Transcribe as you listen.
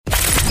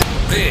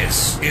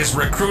This is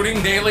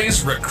Recruiting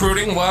Daily's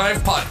Recruiting Live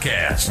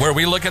podcast, where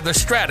we look at the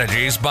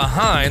strategies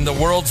behind the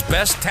world's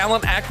best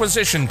talent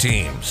acquisition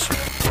teams.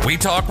 We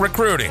talk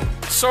recruiting,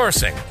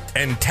 sourcing,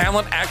 and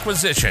talent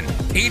acquisition.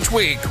 Each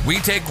week, we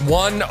take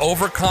one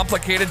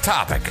overcomplicated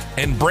topic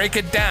and break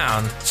it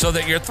down so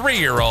that your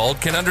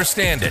 3-year-old can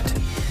understand it.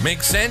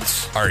 Make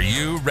sense? Are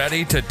you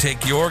ready to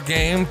take your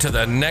game to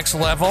the next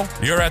level?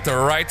 You're at the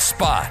right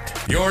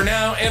spot. You're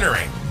now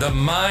entering the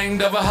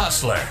mind of a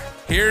hustler.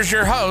 Here's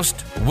your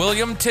host,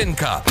 William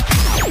Tincup.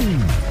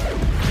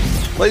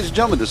 Ladies and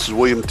gentlemen, this is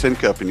William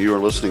Tincup, and you are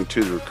listening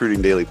to the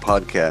Recruiting Daily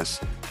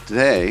podcast.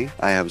 Today,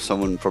 I have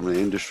someone from an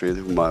industry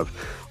whom I've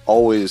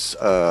always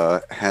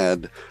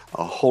had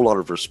a whole lot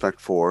of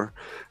respect for,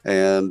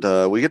 and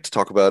we get to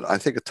talk about, I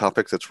think, a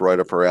topic that's right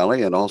up our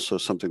alley and also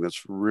something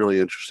that's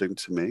really interesting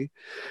to me.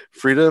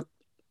 Frida,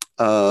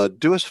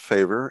 do us a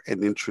favor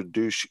and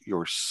introduce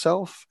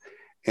yourself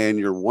and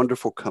your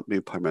wonderful company,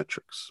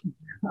 Pymetrics.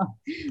 Oh,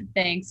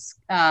 thanks.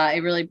 I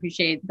really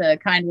appreciate the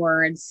kind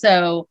words.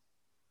 So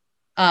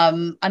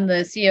I'm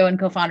the CEO and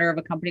co-founder of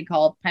a company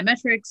called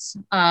Pymetrics.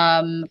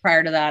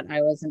 Prior to that,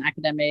 I was an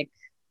academic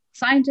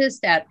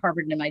scientist at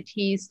Harvard and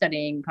MIT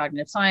studying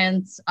cognitive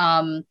science.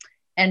 And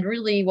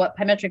really what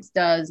Pymetrics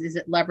does is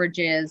it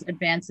leverages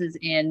advances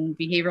in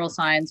behavioral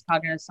science,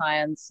 cognitive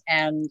science,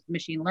 and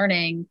machine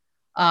learning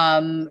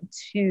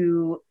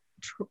to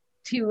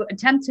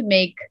attempt to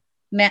make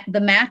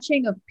the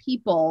matching of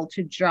people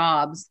to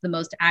jobs the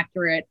most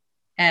accurate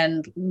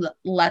and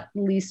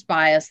least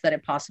biased that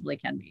it possibly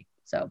can be.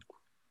 So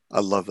I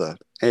love that.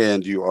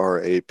 And you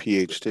are a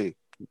PhD.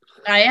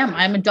 I am.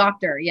 I'm a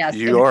doctor. Yes.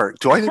 You are.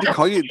 Do I need to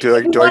call you? Do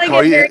I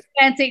call you? Very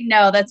fancy?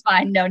 No, that's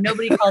fine. No,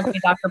 nobody calls me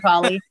Dr.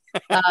 Polly.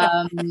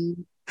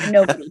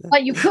 Nobody.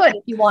 But you could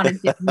if you wanted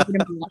to. You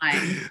wouldn't be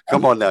lying.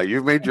 Come on now.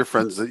 You made your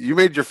friends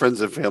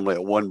and family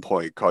at one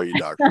point call you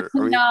doctor.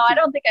 No, I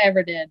don't think I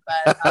ever did.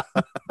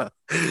 But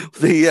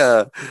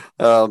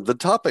the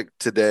topic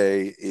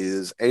today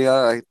is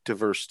AI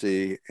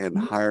diversity and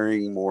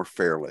hiring more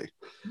fairly.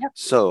 Yep.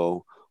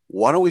 So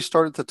why don't we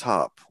start at the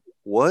top?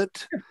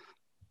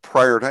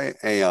 Prior to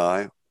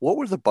AI, what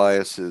were the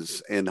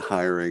biases in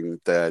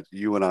hiring that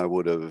you and I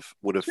would have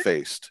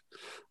faced?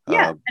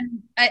 Yeah.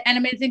 I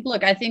mean,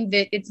 I think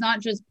that it's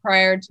not just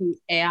prior to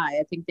AI.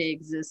 I think they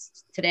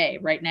exist today,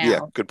 right now.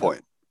 Yeah, good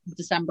point.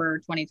 December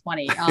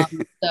 2020.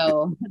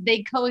 So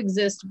they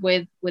coexist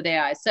with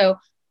AI. So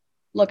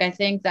look, I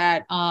think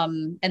that,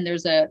 and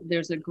there's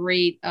a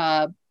great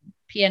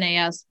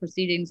PNAS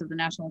Proceedings of the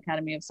National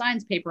Academy of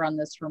Science paper on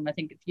this from, I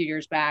think, a few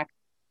years back,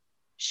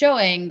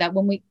 showing that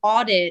when we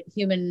audit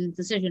human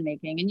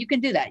decision-making, and you can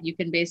do that, you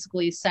can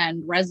basically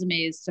send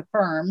resumes to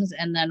firms,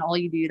 and then all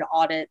you do to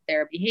audit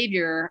their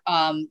behavior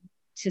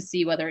to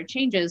see whether it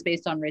changes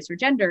based on race or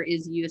gender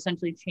is you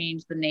essentially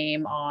change the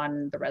name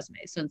on the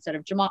resume. So instead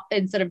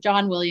of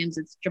John Williams,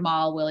 it's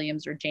Jamal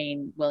Williams or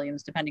Jane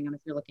Williams, depending on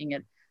if you're looking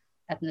at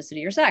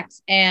ethnicity or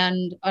sex.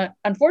 And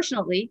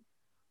unfortunately,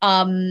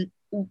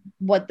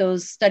 what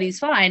those studies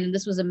find, and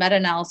this was a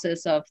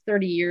meta-analysis of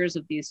 30 years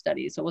of these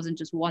studies, so it wasn't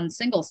just one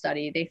single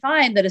study, they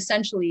find that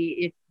essentially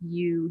if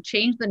you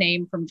change the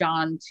name from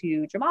John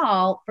to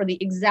Jamal, for the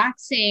exact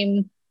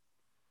same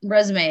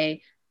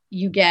resume,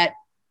 you get,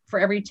 for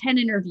every 10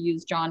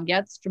 interviews John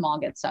gets, Jamal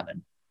gets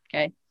 7.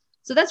 Okay.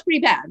 So that's pretty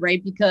bad,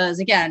 right? Because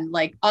again,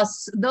 like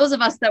those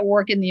of us that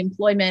work in the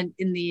employment,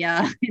 in the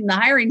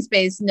hiring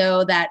space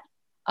know that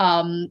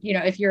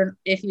if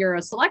you're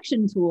a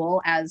selection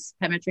tool, as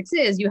Pymetrics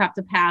is, you have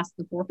to pass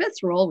the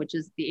 4/5 rule, which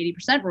is the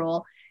 80%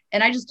 rule.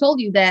 And I just told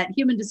you that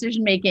human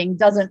decision-making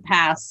doesn't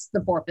pass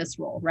the 4/5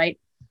 rule, right?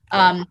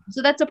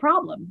 So that's a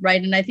problem,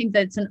 right? And I think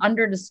that's an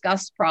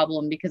under-discussed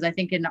problem, because I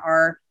think in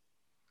our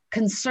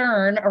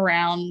concern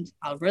around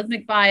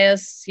algorithmic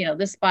bias,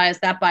 this bias,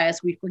 that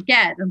bias, we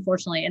forget,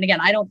 unfortunately. And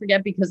again, I don't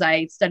forget because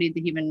I studied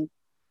the human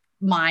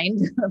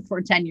mind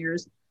for 10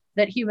 years,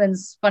 that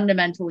humans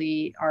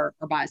fundamentally are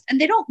biased, and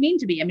they don't mean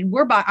to be. I mean,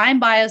 I'm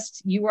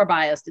biased, you are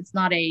biased. It's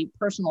not a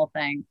personal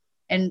thing.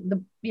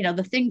 And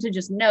the thing to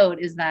just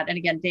note is that, and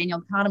again,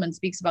 Daniel Kahneman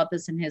speaks about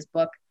this in his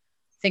book,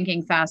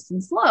 Thinking Fast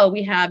and Slow.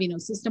 We have,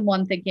 system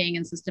 1 thinking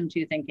and system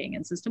 2 thinking.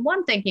 And system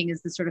 1 thinking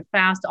is this sort of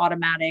fast,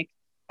 automatic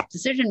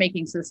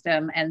decision-making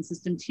system. And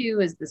system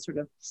 2 is this sort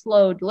of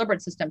slow,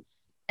 deliberate system.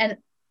 And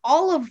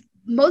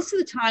most of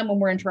the time when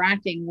we're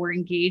interacting, we're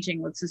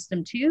engaging with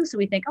system 2. So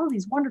we think, oh,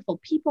 these wonderful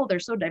people, they're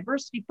so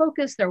diversity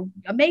focused, they're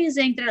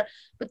amazing.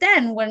 But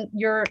then when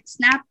you're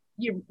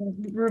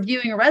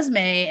reviewing a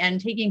resume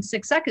and taking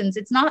 6 seconds,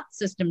 it's not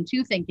system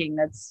 2 thinking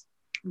that's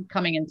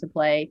coming into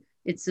play.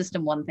 It's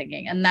system 1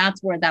 thinking. And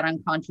that's where that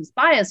unconscious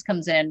bias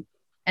comes in.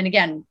 And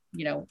again,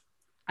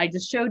 I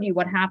just showed you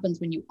what happens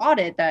when you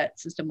audit that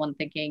system 1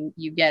 thinking.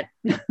 You get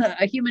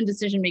a human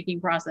decision-making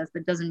process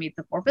that doesn't meet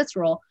the 4/5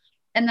 rule.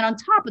 And then on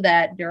top of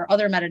that, there are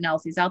other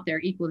meta-analyses out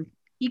there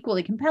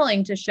equally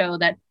compelling to show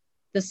that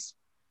this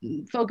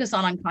focus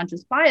on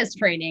unconscious bias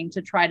training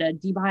to try to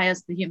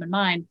debias the human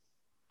mind,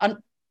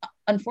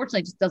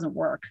 unfortunately, just doesn't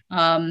work.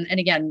 And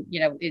again,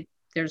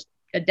 there's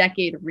a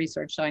decade of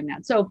research showing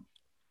that. So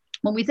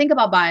when we think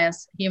about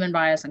bias, human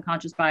bias,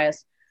 unconscious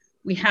bias,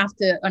 we have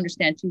to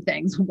understand two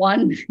things.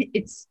 One,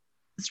 it's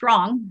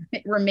strong,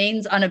 it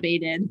remains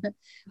unabated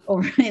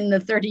over in the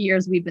 30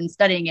 years we've been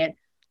studying it.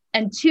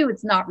 And two,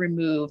 it's not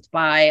removed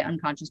by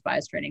unconscious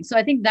bias training. So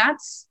I think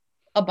that's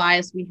a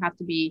bias we have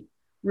to be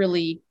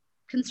really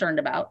concerned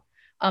about.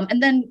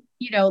 And then,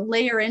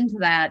 layer into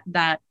that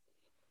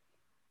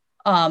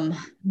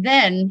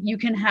then you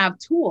can have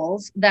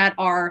tools that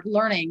are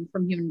learning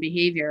from human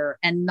behavior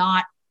and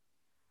not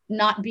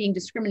being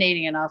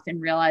discriminating enough in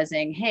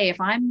realizing, hey, if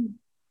I'm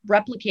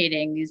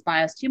replicating these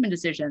biased human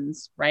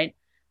decisions, right,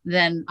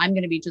 then I'm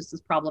going to be just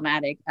as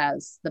problematic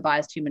as the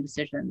biased human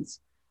decisions.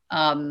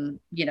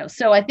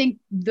 So I think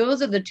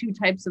those are the two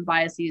types of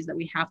biases that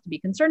we have to be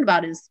concerned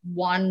about. Is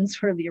one,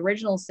 sort of the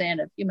original sin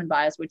of human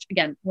bias, which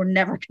again, we're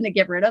never going to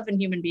get rid of in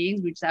human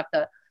beings. We just have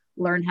to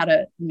learn how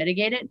to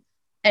mitigate it.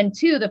 And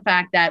two, the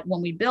fact that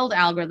when we build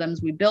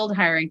algorithms, we build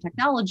hiring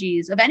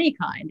technologies of any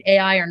kind,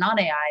 AI or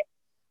non-AI,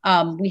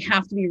 we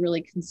have to be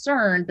really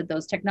concerned that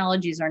those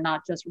technologies are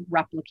not just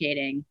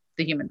replicating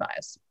the human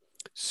bias.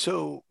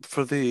 So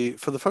for the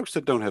folks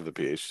that don't have a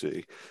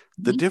PhD,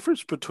 the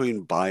difference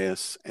between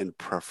bias and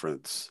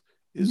preference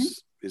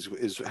is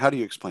how do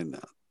you explain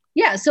that?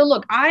 Yeah. So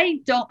look,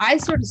 I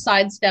sort of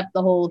sidestep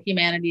the whole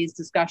humanities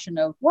discussion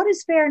of what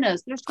is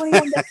fairness. There's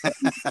 21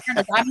 definitions of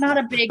fairness. I'm not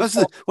a big.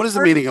 What is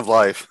the meaning of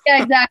life?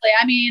 Yeah, exactly.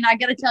 I mean, I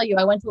got to tell you,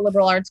 I went to a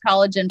liberal arts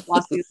college and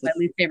philosophy was my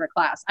least favorite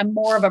class. I'm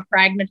more of a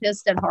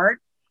pragmatist at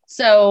heart.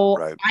 So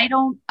right.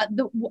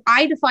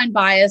 I define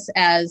bias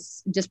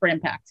as disparate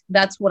impact.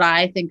 That's what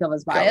I think of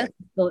as bias.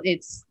 So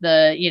it's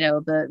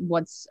the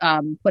what's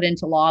put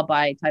into law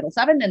by Title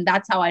VII, and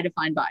that's how I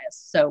define bias.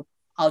 So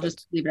I'll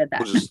just leave it at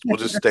that. We'll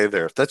just stay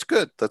there. That's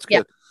good. That's good.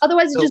 Yeah.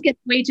 Otherwise, it just gets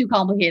way too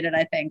complicated,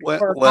 I think,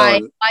 for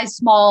my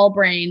small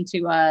brain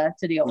to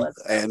deal with.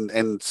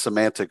 And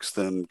semantics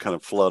then kind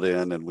of flood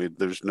in, and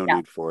there's no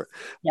need for it.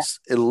 Yeah.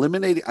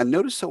 Eliminating. I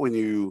noticed that when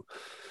you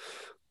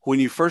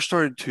first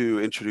started to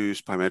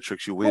introduce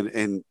biometrics, you went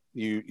and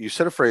you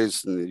said a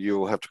phrase, and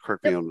you'll have to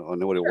correct me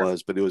on what it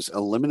was, but it was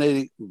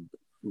eliminating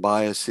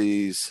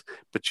biases,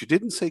 but you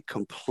didn't say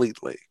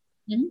completely.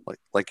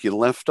 Like you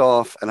left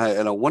off, and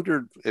I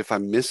wondered if I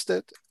missed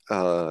it,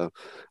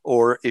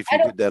 or if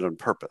you did that on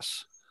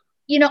purpose.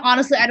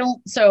 Honestly, I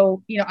don't.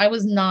 So, I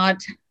was not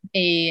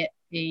an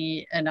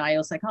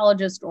IO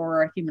psychologist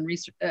or a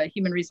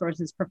human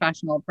resources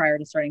professional prior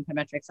to starting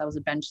biometrics. I was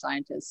a bench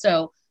scientist.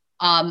 So,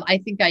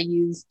 I think I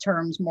use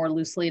terms more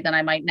loosely than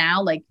I might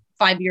now. Like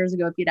 5 years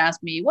ago, if you'd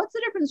asked me, what's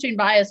the difference between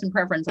bias and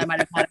preference, I might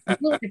have had a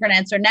completely different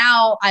answer.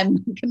 Now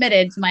I'm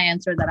committed to my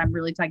answer that I'm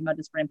really talking about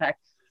disparate impact.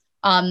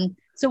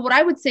 So what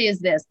I would say is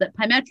this, that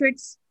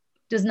Pymetrics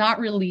does not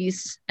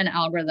release an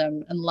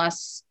algorithm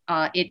unless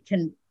it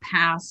can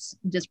pass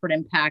disparate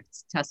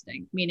impact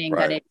testing, meaning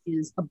that it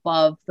is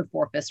above the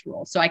 4/5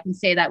 rule. So I can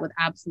say that with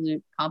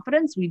absolute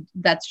confidence.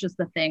 That's just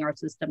the thing our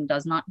system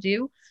does not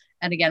do.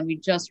 And again, we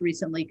just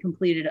recently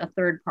completed a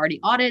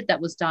third-party audit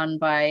that was done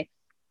by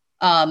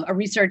a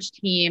research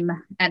team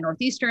at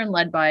Northeastern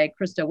led by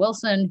Krista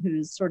Wilson,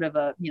 who's sort of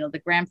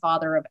the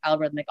grandfather of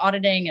algorithmic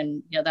auditing.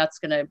 And, that's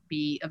going to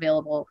be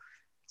available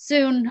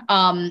soon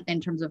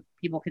in terms of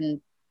people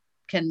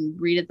can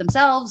read it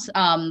themselves,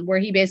 where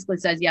he basically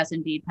says, yes,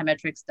 indeed,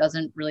 Pymetrics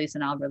doesn't release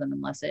an algorithm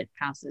unless it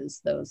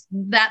passes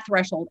that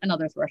threshold and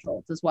other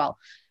thresholds as well.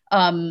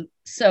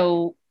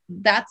 So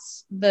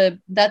that's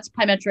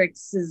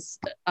Pymetrics'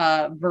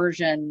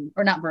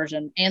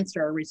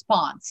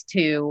 response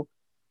to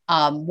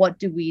what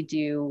do we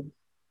do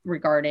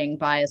regarding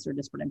bias or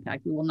disparate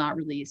impact. We will not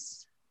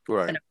release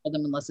an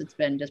algorithm unless it's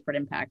been disparate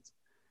impact.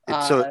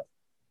 So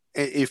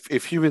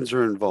if humans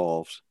are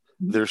involved,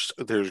 there's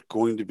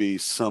going to be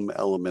some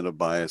element of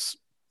bias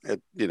at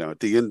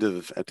the end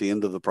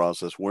of the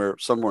process, where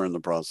somewhere in the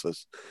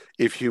process,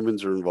 if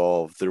humans are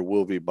involved, there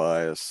will be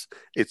bias.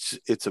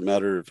 It's a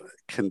matter of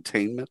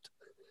containment.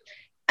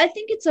 I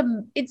think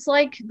it's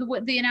like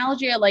the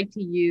analogy I like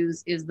to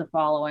use is the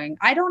following.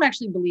 I don't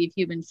actually believe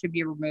humans should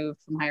be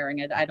removed from hiring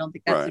it. I don't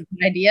think that's a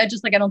good idea.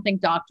 Just like I don't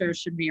think doctors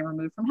should be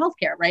removed from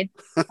healthcare, right?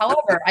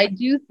 However, I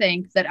do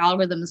think that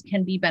algorithms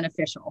can be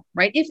beneficial,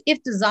 right?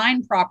 If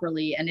designed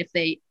properly, and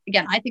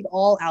I think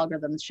all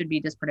algorithms should be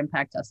disparate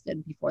impact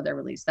tested before they're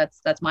released.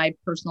 That's my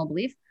personal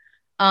belief.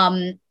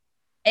 And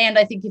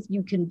I think if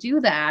you can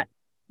do that,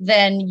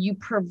 then you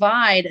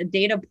provide a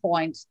data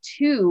point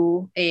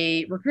to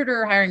a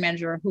recruiter, hiring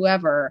manager,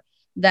 whoever,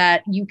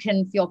 that you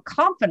can feel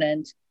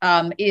confident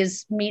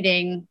is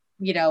meeting,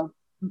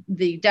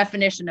 the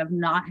definition of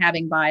not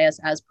having bias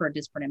as per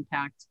disparate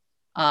impact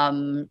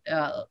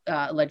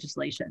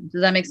legislation.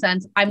 Does that make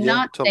sense? I'm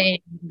not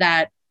saying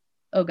that,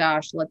 oh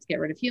gosh, let's get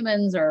rid of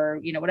humans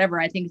or, whatever.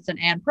 I think it's an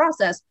and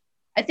process.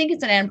 I think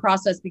it's an and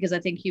process because I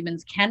think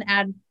humans can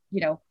add,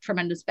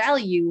 tremendous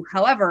value.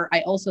 However,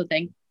 I also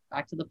think,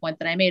 back to the point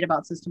that I made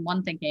about system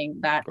one thinking,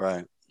 that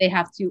they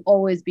have to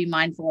always be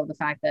mindful of the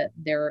fact that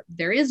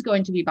there is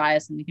going to be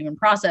bias in the human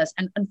process.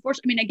 And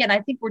unfortunately, again,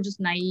 I think we're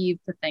just naive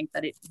to think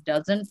that it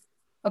doesn't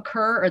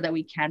occur or that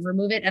we can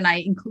remove it. And I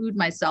include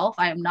myself.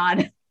 I am not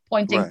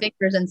pointing Right.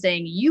 fingers and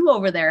saying, you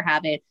over there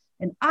have it,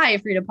 and I,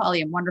 Frida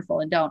Polly, am wonderful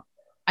and don't.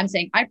 I'm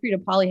saying, I, Frida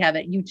Polly, have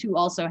it. You too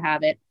also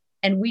have it.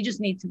 And we just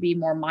need to be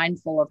more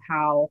mindful of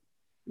how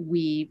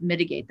we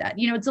mitigate that.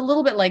 You know, it's a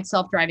little bit like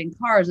self-driving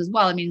cars as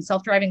well. I mean,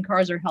 self-driving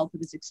cars are held to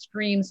this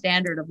extreme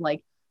standard of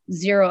like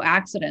 0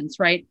 accidents,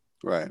 right?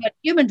 Right. But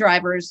human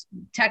drivers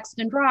text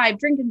and drive,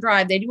 drink and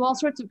drive, they do all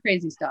sorts of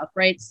crazy stuff,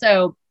 right?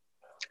 So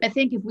I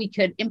think if we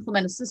could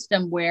implement a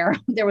system where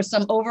there was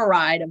some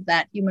override of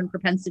that human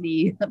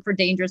propensity for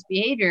dangerous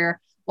behavior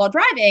while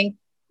driving,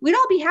 we'd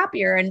all be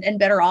happier and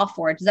better off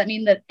for it. Does that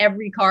mean that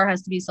every car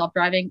has to be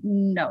self-driving?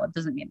 No, it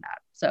doesn't mean that.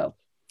 So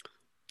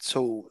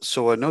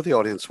I know the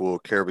audience will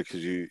care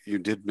because you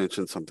did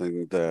mention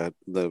something that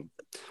the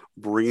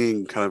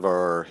bringing kind of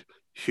our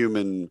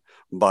human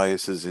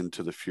biases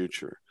into the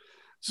future.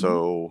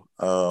 So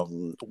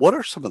what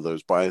are some of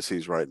those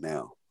biases right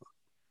now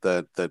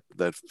that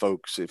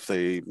folks, if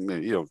they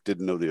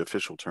didn't know the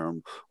official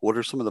term, what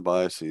are some of the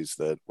biases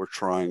that we're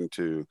trying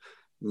to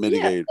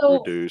mitigate,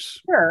 reduce?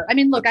 Sure. I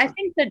mean, look, I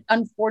think that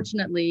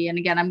unfortunately, and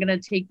again, I'm going to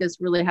take this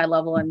really high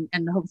level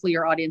and hopefully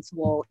your audience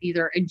will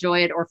either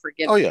enjoy it or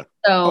forgive Oh, me. yeah.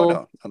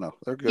 So, no,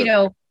 they're good. You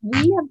know,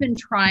 we have been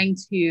trying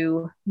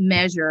to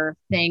measure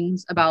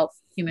things about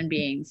human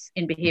beings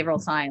in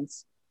behavioral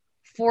science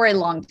for a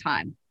long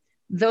time.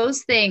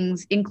 Those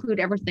things include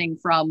everything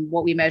from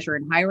what we measure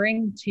in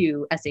hiring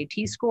to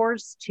SAT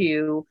scores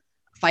to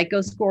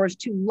FICO scores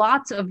to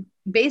lots of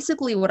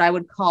basically what I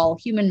would call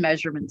human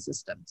measurement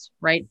systems,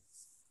 right?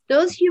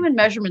 Those human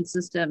measurement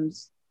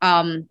systems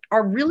are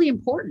really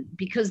important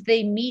because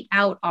they mete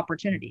out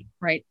opportunity,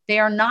 right? They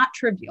are not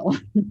trivial.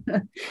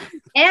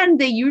 And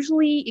they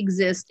usually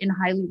exist in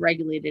highly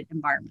regulated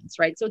environments,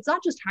 right? So it's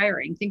not just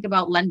hiring. Think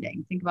about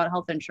lending, think about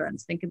health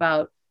insurance, think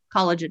about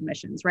college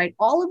admissions, right?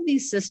 All of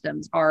these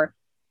systems are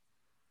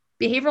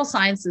behavioral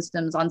science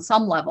systems on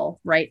some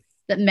level, right?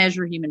 That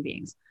measure human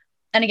beings.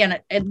 And again,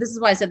 this is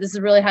why I said this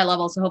is really high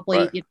level. So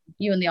hopefully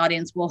you and the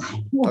audience will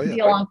be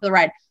along for the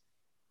ride.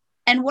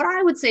 And what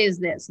I would say is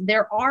this: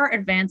 there are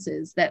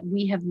advances that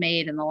we have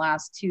made in the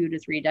last 2 to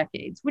 3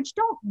 decades, which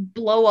don't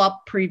blow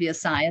up previous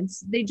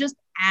science. They just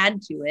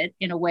add to it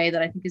in a way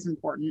that I think is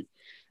important,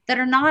 that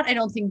are not, I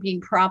don't think,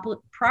 being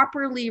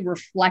properly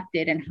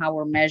reflected in how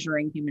we're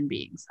measuring human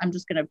beings. I'm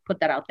just going to put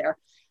that out there.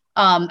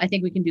 I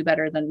think we can do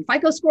better than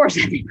FICO scores.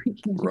 I think we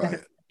can do better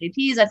than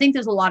SATs. I think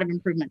there's a lot of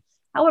improvement.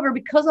 However,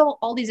 because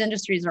all these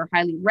industries are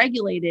highly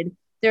regulated,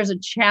 there's a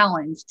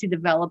challenge to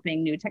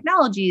developing new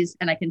technologies.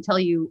 And I can tell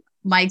you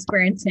my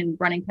experience in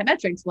running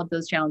Pymetrics, what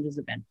those challenges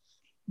have been.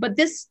 But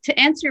this, to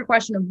answer your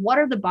question of what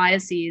are the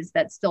biases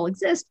that still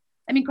exist,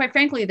 I mean, quite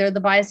frankly, they're the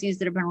biases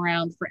that have been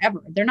around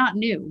forever. They're not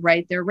new,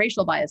 right? They're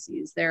racial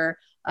biases, they're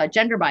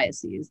gender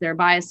biases, they're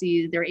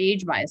biases, they're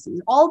age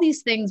biases, all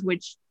these things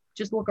which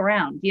just look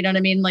around, you know what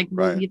I mean? Like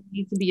you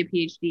need to be a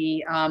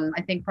PhD.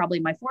 I think probably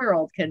my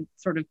 4-year-old could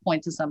sort of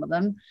point to some of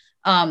them.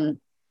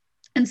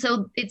 And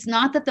so it's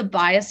not that the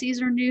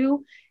biases are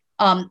new.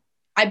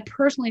 I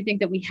personally think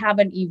that we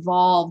haven't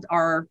evolved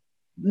our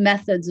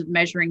methods of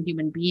measuring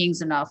human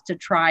beings enough to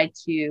try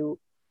to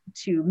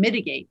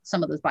mitigate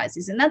some of those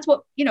biases. And that's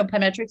what,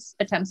 Pymetrics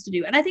attempts to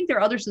do. And I think there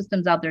are other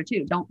systems out there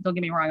too. Don't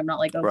get me wrong. I'm not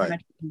like,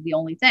 Pymetrics is the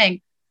only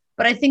thing,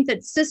 but I think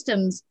that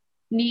systems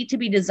need to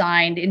be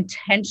designed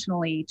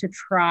intentionally to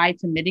try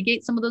to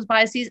mitigate some of those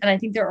biases. And I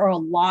think there are a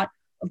lot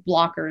of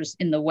blockers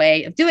in the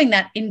way of doing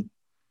that in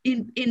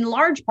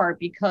large part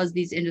because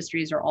these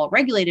industries are all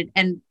regulated.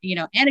 And,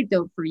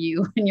 anecdote for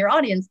you and your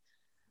audience,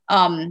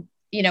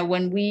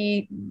 when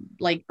we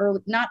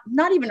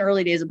not even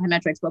early days of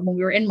Pymetrics, but when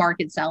we were in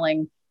market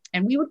selling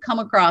and we would come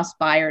across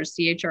buyers,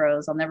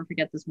 CHROs, I'll never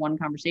forget this one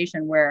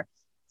conversation where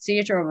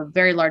CHRO of a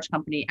very large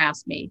company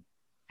asked me,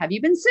 "Have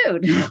you been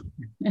sued?"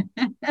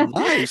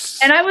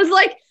 Nice. And I was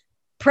like,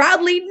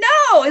 proudly,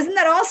 no. Isn't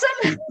that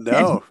awesome?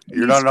 No,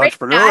 you're not an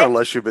entrepreneur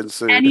unless you've been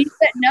sued. And he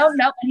said, no.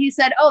 And he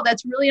said, "Oh,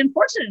 that's really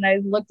unfortunate." And I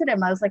looked at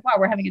him. I was like, wow,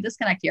 we're having a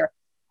disconnect here.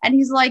 And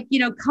he's like,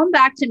 come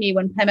back to me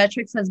when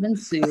Pymetrics has been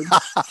sued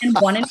and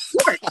won in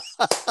court.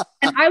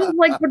 And I was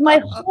like, but my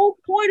whole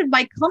point of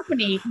my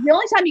company, the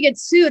only time you get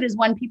sued is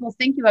when people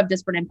think you have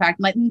disparate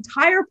impact. My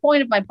entire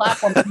point of my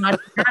platform is not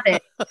to have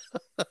it.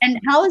 And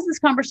how is this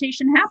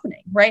conversation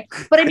happening, right?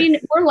 But I mean,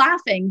 we're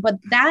laughing, but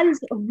that is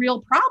a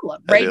real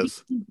problem, right?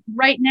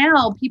 Right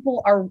now,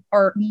 people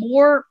are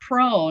more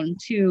prone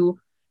to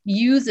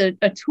use a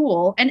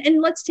tool.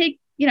 And let's take,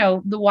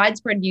 the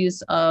widespread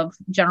use of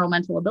general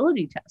mental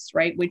ability tests,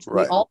 right? Which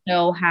we all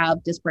know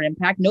have disparate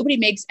impact. Nobody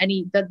makes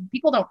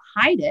people don't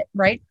hide it,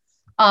 right?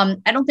 I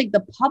don't think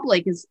the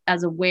public is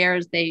as aware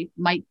as they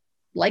might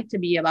like to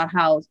be about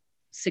how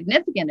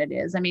significant it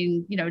is. I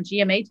mean,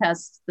 GMA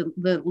tests,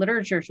 the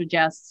literature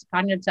suggests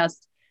cognitive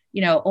tests,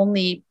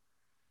 only,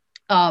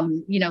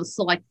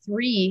 select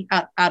 3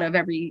 out of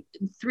every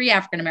 3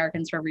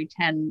 African-Americans for every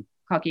 10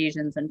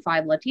 Caucasians and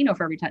 5 Latino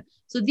for every 10.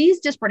 So these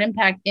disparate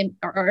impact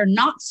are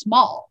not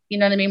small. You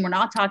know what I mean? We're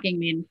not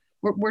talking,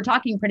 we're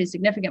talking pretty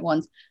significant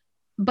ones,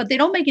 but they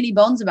don't make any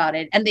bones about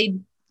it. And they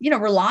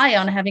rely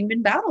on having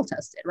been battle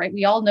tested, right?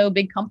 We all know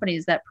big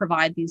companies that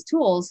provide these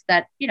tools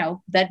that,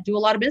 that do a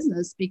lot of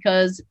business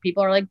because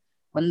people are like,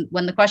 when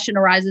the question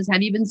arises,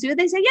 have you been sued?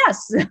 They say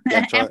yes.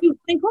 That's right. And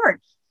in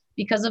court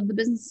because of the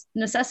business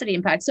necessity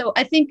impact. So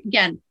I think,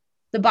 again,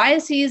 the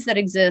biases that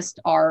exist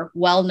are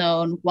well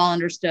known, well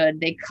understood.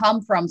 They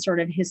come from sort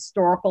of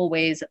historical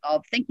ways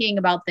of thinking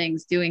about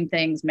things, doing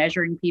things,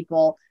 measuring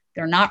people.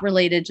 They're not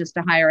related just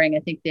to hiring. I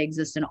think they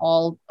exist in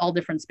all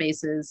different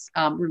spaces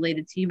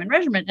related to human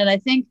measurement. And I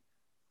think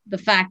the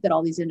fact that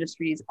all these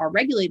industries are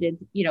regulated,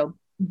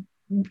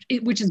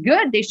 which is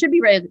good, they should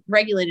be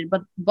regulated.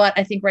 But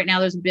I think right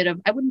now there's a bit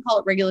of, I wouldn't call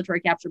it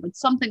regulatory capture, but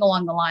something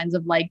along the lines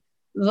of like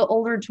the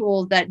older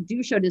tools that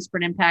do show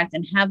disparate impact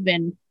and have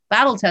been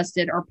battle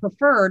tested are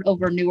preferred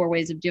over newer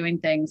ways of doing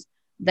things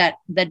that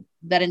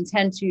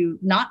intend to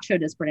not show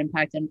disparate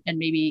impact and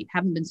maybe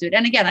haven't been sued.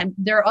 And again,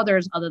 there are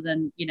others other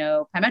than,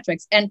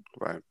 Pymetrics. And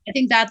right. I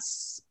think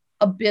that's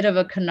a bit of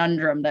a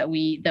conundrum that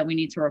we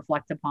need to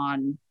reflect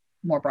upon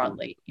more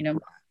broadly,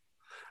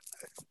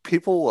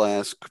 People will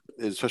ask,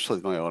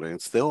 especially my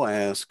audience, they'll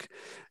ask,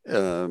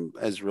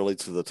 as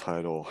relates to the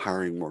title,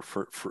 hiring more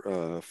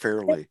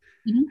fairly.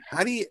 Mm-hmm.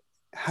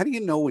 How do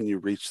you know when you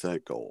reach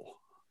that goal?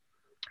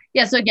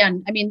 Yeah. So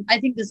again, I mean, I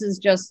think this is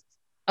just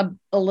a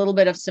little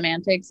bit of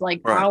semantics. Like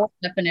right. Our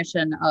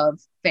definition of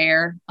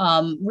fair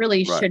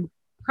really right. should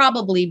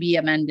probably be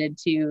amended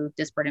to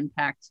disparate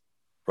impact.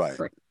 Right.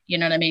 You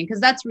know what I mean? Because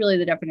that's really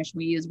the definition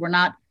we use. We're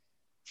not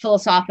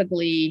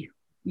philosophically,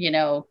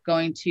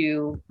 going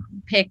to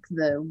pick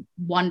the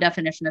one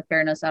definition of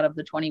fairness out of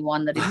the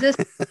 21 that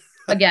exists.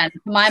 Again, to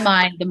my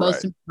mind, the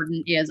most right.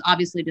 important is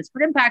obviously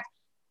disparate impact.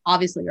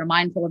 Obviously, you're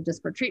mindful of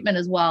disparate treatment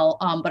as well.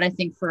 But I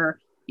think for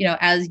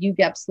as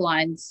UGEPS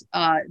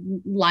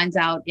lines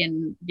out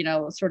in,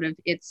 sort of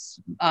its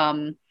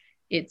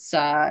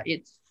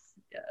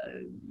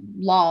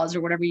laws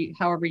or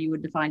however you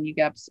would define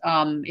UGEPS,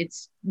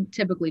 it's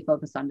typically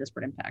focused on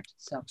disparate impact.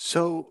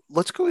 So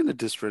let's go into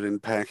disparate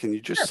impact. And you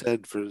just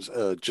said for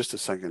just a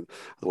second,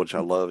 which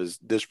I love, is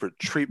disparate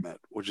treatment,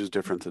 which is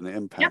different than the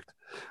impact.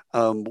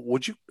 Yep.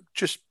 Would you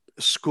just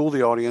school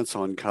the audience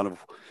on kind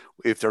of,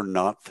 if they're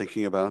not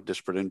thinking about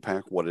disparate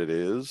impact, what it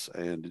is,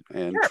 and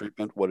sure.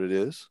 treatment, what it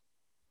is?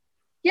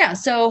 Yeah.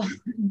 So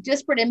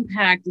disparate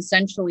impact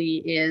essentially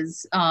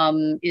is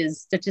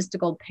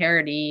statistical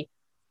parity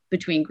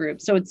between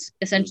groups. So it's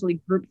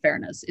essentially group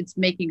fairness. It's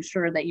making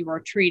sure that you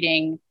are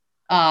treating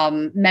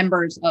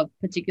members of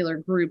particular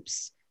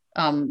groups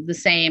the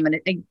same. And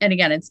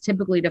again, it's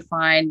typically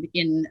defined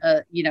in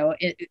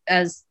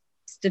as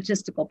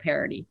statistical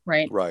parity,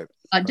 right? Right.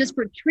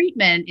 Disparate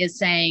treatment is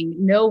saying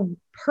no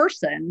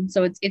person,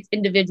 so it's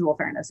individual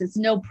fairness. It's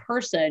no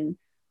person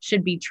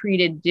should be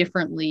treated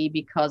differently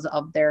because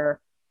of their,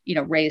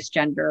 race,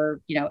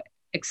 gender,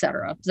 et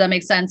cetera. Does that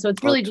make sense? So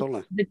it's really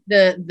totally.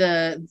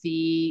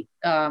 the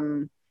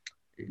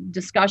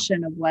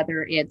discussion of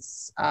whether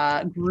it's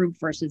group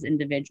versus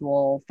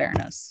individual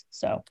fairness.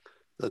 So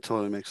that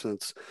totally makes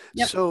sense.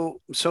 Yep.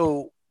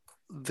 So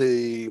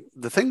the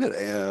thing that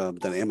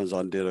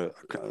Amazon did a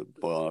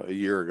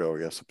year ago, I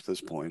guess at this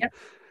point, yep.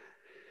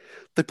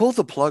 they pulled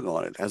the plug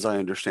on it, as I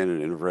understand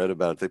it and have read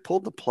about it. They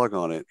pulled the plug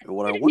on it. And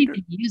what I didn't wondered,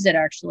 even use it,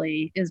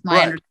 actually, is my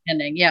right.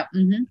 understanding. Yeah.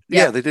 Mm-hmm.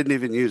 Yeah, they didn't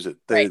even use it.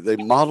 They right.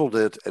 modeled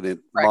it, and it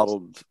right.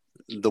 modeled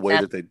the way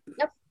that they.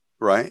 Yep.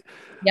 Right.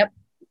 Yep.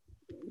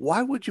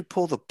 Why would you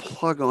pull the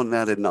plug on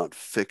that and not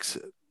fix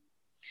it?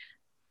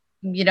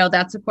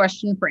 That's a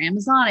question for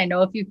Amazon. I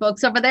know a few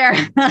folks over there.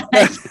 I'm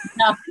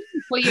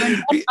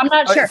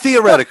not sure.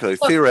 Theoretically,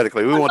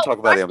 we won't talk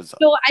about Amazon.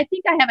 So I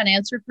think I have an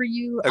answer for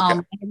you. Okay.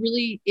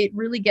 It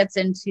really gets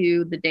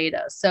into the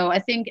data. So I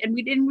think, and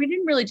we didn't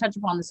really touch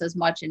upon this as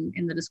much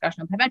in the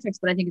discussion of Pymetrics,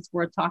 but I think it's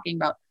worth talking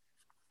about.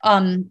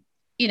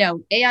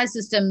 AI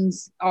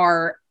systems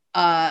are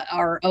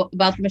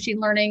about machine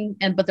learning,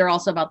 but they're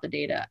also about the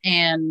data.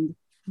 And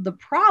the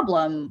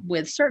problem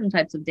with certain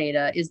types of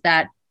data is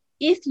that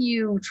if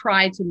you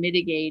try to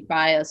mitigate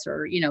bias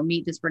or,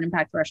 meet disparate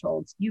impact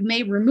thresholds, you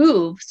may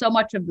remove so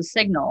much of the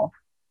signal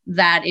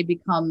that it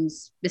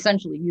becomes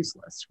essentially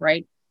useless,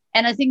 right?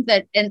 And I think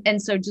that, and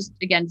so just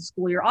again, to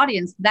school your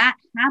audience, that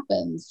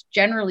happens,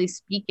 generally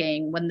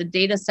speaking, when the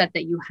data set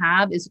that you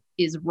have is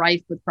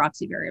rife with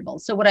proxy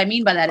variables. So what I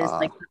mean by that is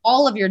like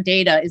all of your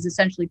data is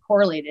essentially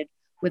correlated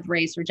with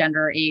race or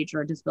gender or age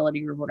or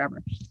disability or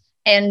whatever.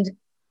 And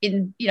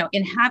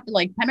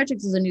like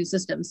Pymetrics is a new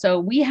system.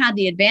 So we had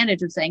the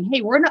advantage of saying,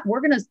 hey, we're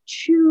going to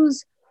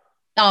choose,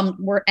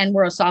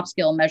 we're a soft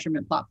skill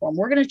measurement platform.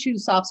 We're going to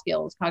choose soft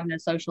skills, cognitive,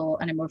 social,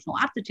 and emotional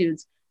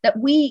aptitudes that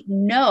we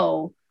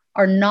know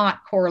are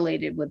not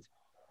correlated with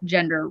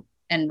gender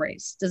and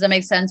race. Does that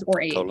make sense? Or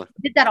age. Totally.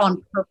 We did that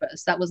on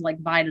purpose. That was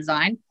like by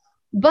design.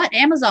 But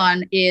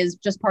Amazon is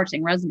just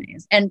parsing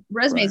resumes, and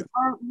resumes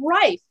are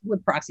rife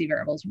with proxy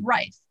variables,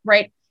 right?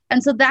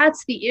 And so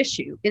that's the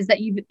issue, is that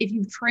if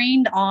you've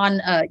trained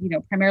on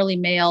primarily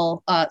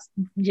male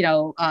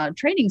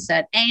training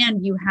set,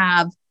 and you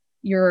have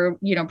your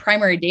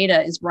primary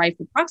data is rife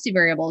with proxy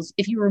variables,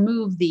 if you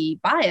remove the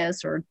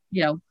bias or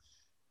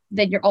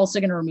then you're also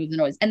going to remove the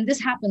noise. And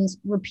this happens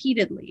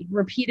repeatedly.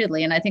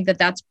 And I think that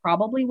that's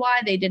probably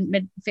why they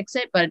didn't fix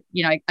it, but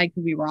I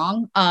could be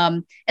wrong.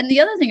 And the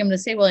other thing I'm going to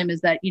say, William,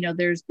 is that,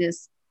 there's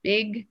this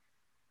big,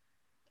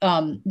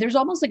 there's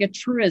almost like a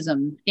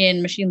truism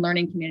in machine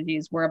learning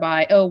communities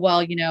whereby,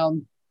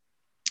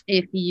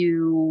 if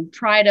you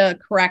try to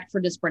correct for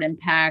disparate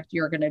impact,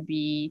 you're going to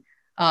be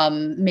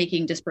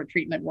making disparate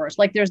treatment worse.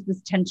 Like there's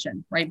this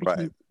tension, right?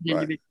 Between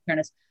individual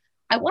fairness.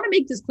 I want to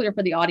make this clear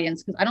for the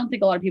audience because I don't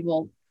think a lot of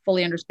people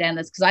fully understand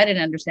this because I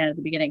didn't understand at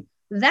the beginning.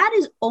 That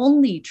is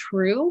only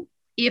true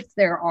if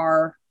there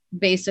are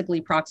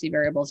basically proxy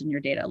variables in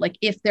your data. Like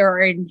if there are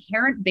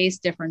inherent base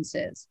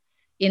differences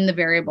in the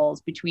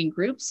variables between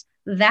groups,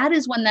 that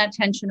is when that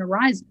tension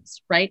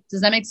arises, right?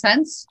 Does that make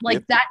sense?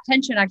 Like that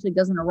tension actually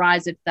doesn't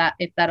arise if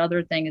that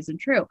other thing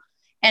isn't true.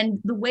 And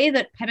the way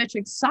that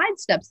PyMetrics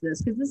sidesteps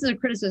this, because this is a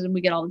criticism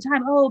we get all the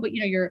time, but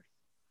you're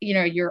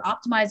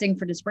optimizing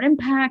for disparate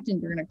impact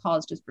and you're going to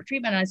cause disparate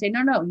treatment. And I say,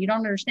 no, you don't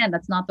understand.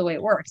 That's not the way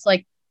it works.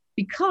 Like,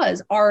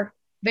 because our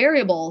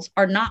variables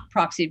are not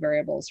proxy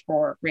variables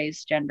for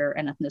race, gender,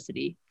 and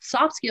ethnicity.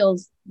 Soft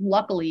skills,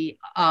 luckily,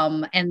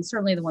 and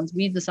certainly the ones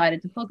we've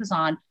decided to focus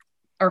on,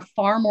 are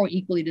far more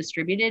equally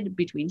distributed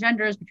between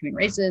genders, between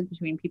races,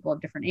 between people of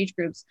different age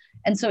groups.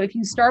 And so if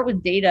you start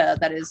with data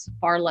that is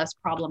far less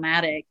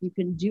problematic, you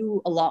can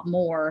do a lot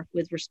more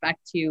with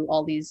respect to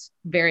all these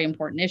very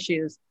important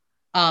issues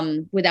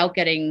without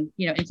getting,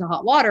 into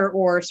hot water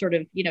or sort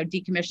of,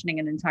 decommissioning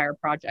an entire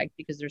project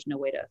because there's no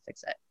way to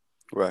fix it.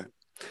 Right.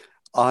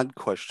 Odd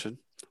question.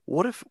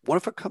 What if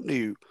a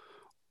company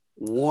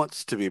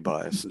wants to be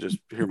biased? And just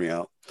hear me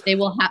out. They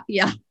will have,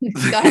 yeah.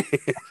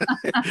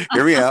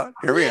 Hear me out.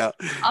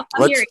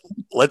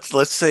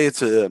 Let's say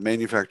it's a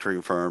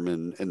manufacturing firm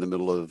in the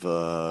middle of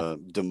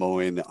Des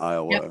Moines,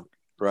 Iowa,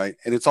 right?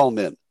 And it's all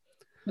men.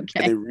 Okay.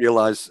 And they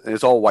realize, and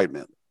it's all white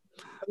men.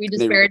 Are we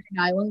disparaging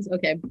islands?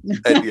 Okay.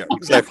 Yeah,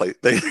 exactly.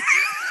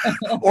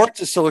 Or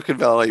it's a Silicon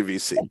Valley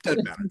VC.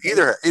 Doesn't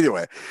matter. Either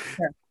way.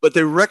 Sure. But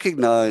they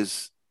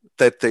recognize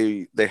that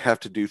they have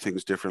to do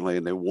things differently,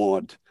 and they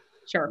want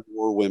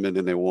more women,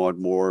 and they want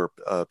more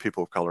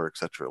people of color, et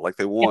cetera. Like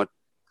they want,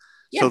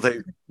 so they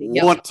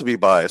want to be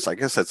biased. I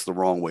guess that's the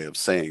wrong way of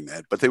saying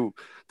that, but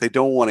they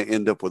don't want to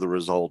end up with a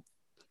result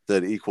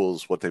that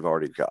equals what they've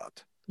already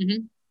got.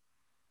 Mm-hmm.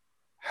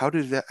 How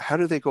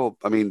do they go?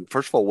 I mean,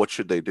 first of all, what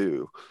should they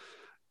do?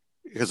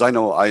 Because I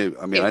know I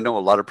know a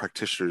lot of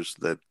practitioners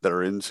that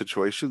are in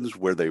situations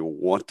where they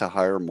want to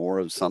hire more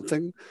of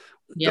something.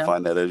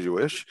 Define that as you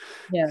wish.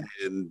 Yeah.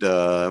 And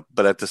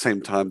but at the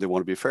same time, they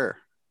want to be fair.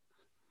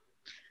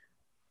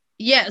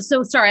 Yeah.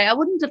 So sorry, I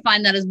wouldn't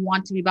define that as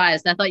want to be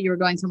biased. I thought you were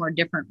going somewhere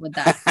different with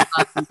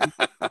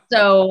that.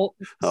 So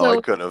I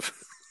could have.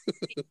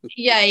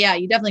 Yeah,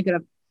 you definitely could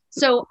have.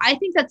 So I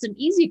think that's an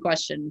easy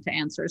question to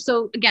answer.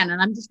 So again,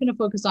 and I'm just going to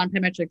focus on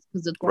PyMetrics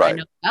because it's what I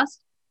know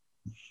best.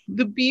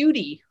 The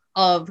beauty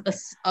of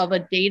a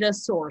data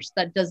source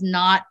that does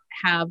not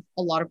have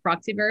a lot of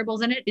proxy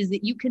variables in it is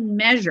that you can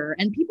measure,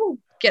 and people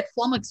get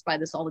flummoxed by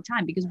this all the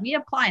time because we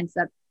have clients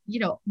that,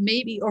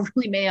 maybe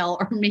overly male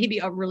or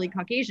maybe overly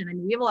Caucasian. I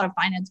mean, we have a lot of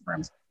finance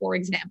firms, for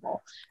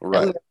example.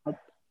 Right.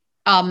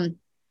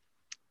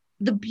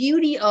 The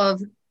beauty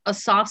of a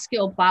soft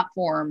skill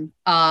platform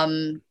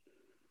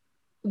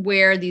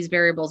where these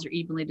variables are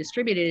evenly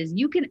distributed is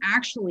you can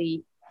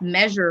actually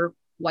measure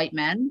white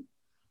men,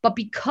 but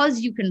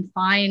because you can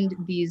find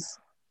these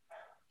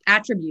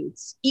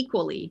attributes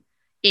equally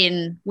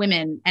in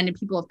women and in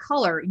people of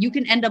color, you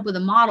can end up with a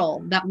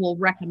model that will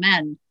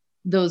recommend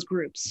those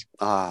groups.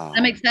 Does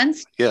that make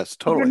sense? Yes,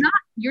 totally.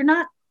 You're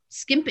not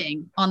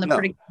skimping on the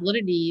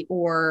predictability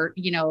or,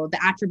 the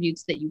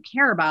attributes that you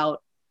care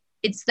about.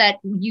 It's that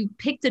you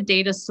picked a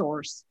data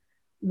source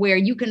where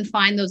you can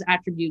find those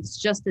attributes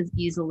just as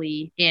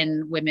easily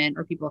in women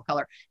or people of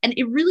color. And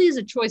it really is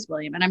a choice,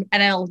 William. And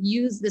I'll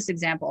use this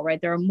example,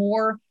 right? There are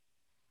more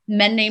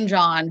men named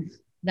John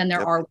than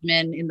there are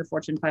women in the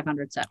Fortune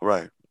 500 set.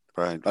 Right.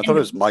 I thought it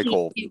was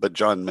Michael, but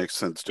John makes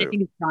sense too. I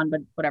think it's John,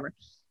 but whatever.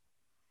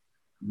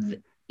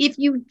 If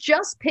you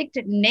just picked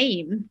a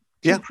name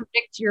to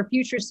predict your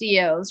future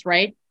CEOs,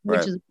 right?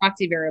 Which is a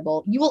proxy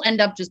variable, you will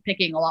end up just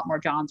picking a lot more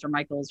Johns or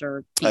Michaels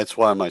or Pete's. That's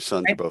why my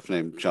sons are both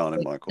named John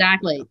and Michael.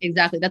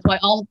 Exactly. That's why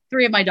all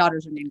three of my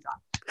daughters are named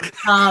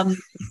John.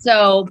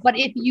 But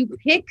if you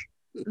pick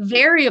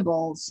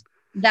variables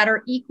that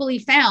are equally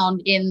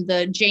found in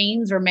the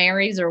Janes or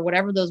Marys or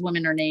whatever those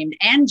women are named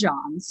and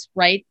Johns,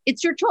 right?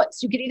 It's your choice.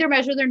 You can either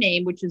measure their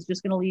name, which is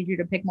just going to lead you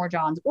to pick more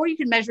Johns, or you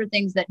can measure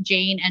things that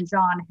Jane and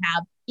John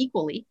have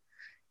equally.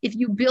 If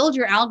you build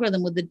your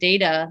algorithm with the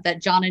data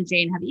that John and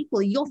Jane have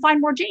equally, you'll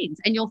find more Janes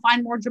and you'll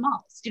find more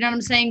Jamals. Do you know what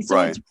I'm saying? So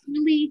it's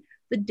really,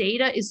 the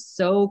data is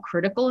so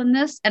critical in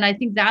this. And I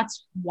think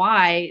that's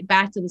why,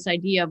 back to this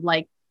idea of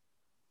like,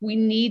 we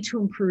need to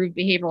improve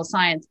behavioral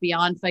science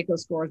beyond FICO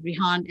scores,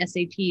 beyond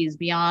SATs,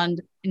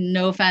 beyond,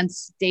 no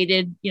offense,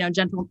 dated,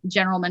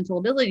 general mental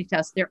ability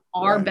tests. There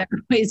are better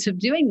ways of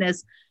doing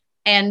this.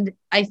 And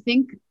I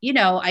think,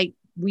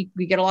 we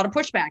get a lot of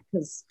pushback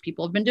because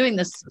people have been doing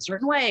this a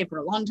certain way for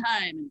a long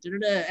time.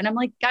 And I'm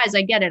like, guys,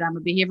 I get it. I'm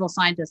a behavioral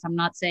scientist. I'm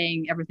not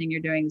saying everything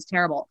you're doing is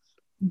terrible,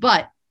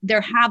 but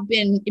there have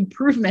been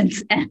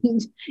improvements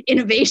and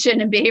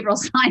innovation in behavioral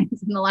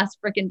science in the last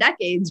freaking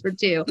decades or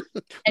two.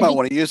 And might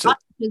want to use it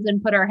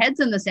and put our heads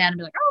in the sand and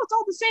be like, oh, it's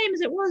all the same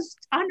as it was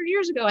 100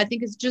 years ago. I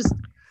think it's just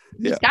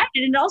misguided.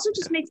 And it also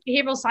just makes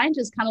behavioral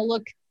scientists kind of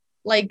look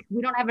like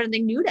we don't have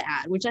anything new to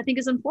add, which I think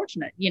is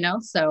unfortunate,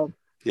 So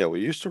yeah,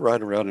 we used to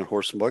ride around in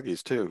horse and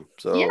buggies too.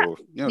 So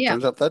it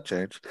turns out that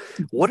changed.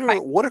 What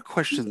are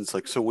questions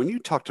like? So when you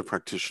talk to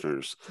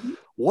practitioners,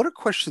 what are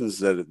questions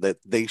that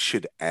they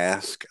should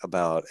ask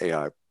about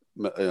AI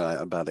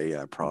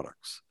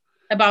products?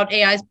 About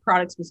AI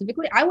products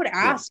specifically, I would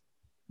ask,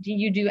 do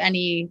you do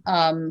any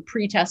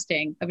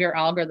pre-testing of your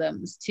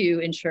algorithms to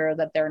ensure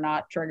that they're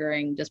not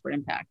triggering disparate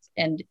impacts?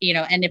 And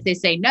and if they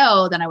say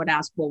no, then I would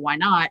ask, well, why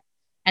not?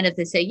 And if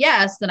they say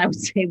yes, then I would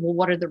say, well,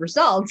 what are the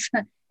results?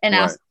 And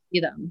ask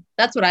them.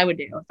 That's what I would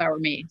do if I were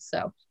me.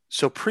 So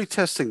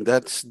pre-testing,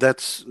 that's like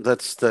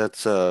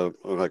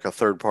a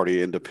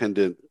third-party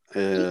independent.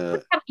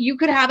 You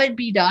could have it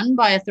be done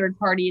by a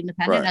third-party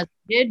independent, as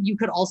we did. You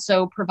could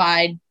also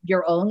provide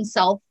your own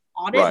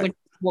self-audit, which is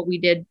what we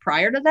did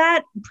prior to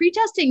that.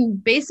 Pre-testing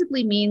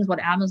basically means what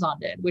Amazon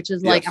did, which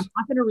is like, I'm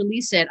not going to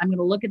release it. I'm going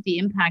to look at the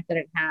impact that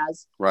it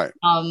has.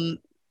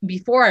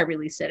 Before I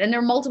release it. And there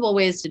are multiple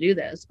ways to do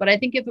this, but I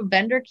think if a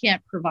vendor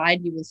can't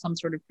provide you with some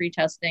sort of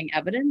pre-testing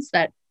evidence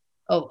that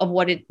of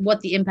what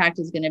the impact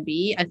is going to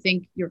be, I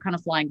think you're kind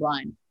of flying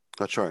blind.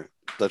 That's right.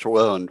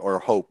 Or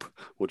hope,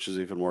 which is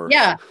even worse.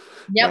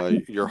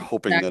 You're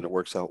hoping that it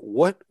works out.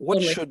 What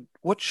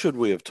should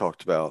we have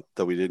talked about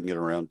that we didn't get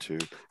around to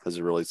as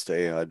it relates to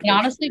AI?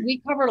 Honestly,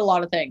 we covered a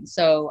lot of things.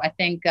 So I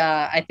think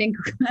I think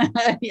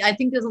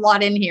there's a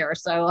lot in here.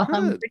 So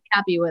I'm pretty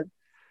happy with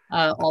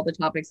all the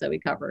topics that we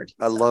covered.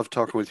 I love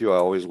talking with you. I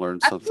always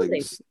learn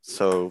something.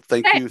 So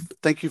thank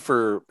you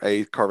for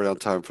carving out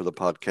time for the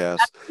podcast.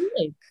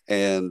 Absolutely.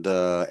 And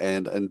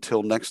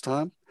until next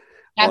time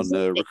on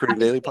the Recruiting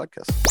Daily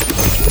podcast.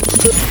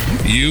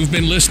 You've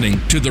been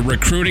listening to the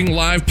Recruiting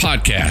Live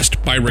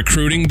podcast by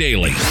Recruiting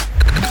Daily.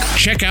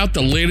 Check out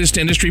the latest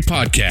industry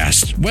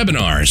podcasts,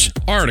 webinars,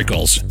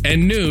 articles,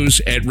 and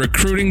news at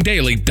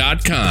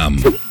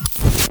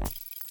recruitingdaily.com.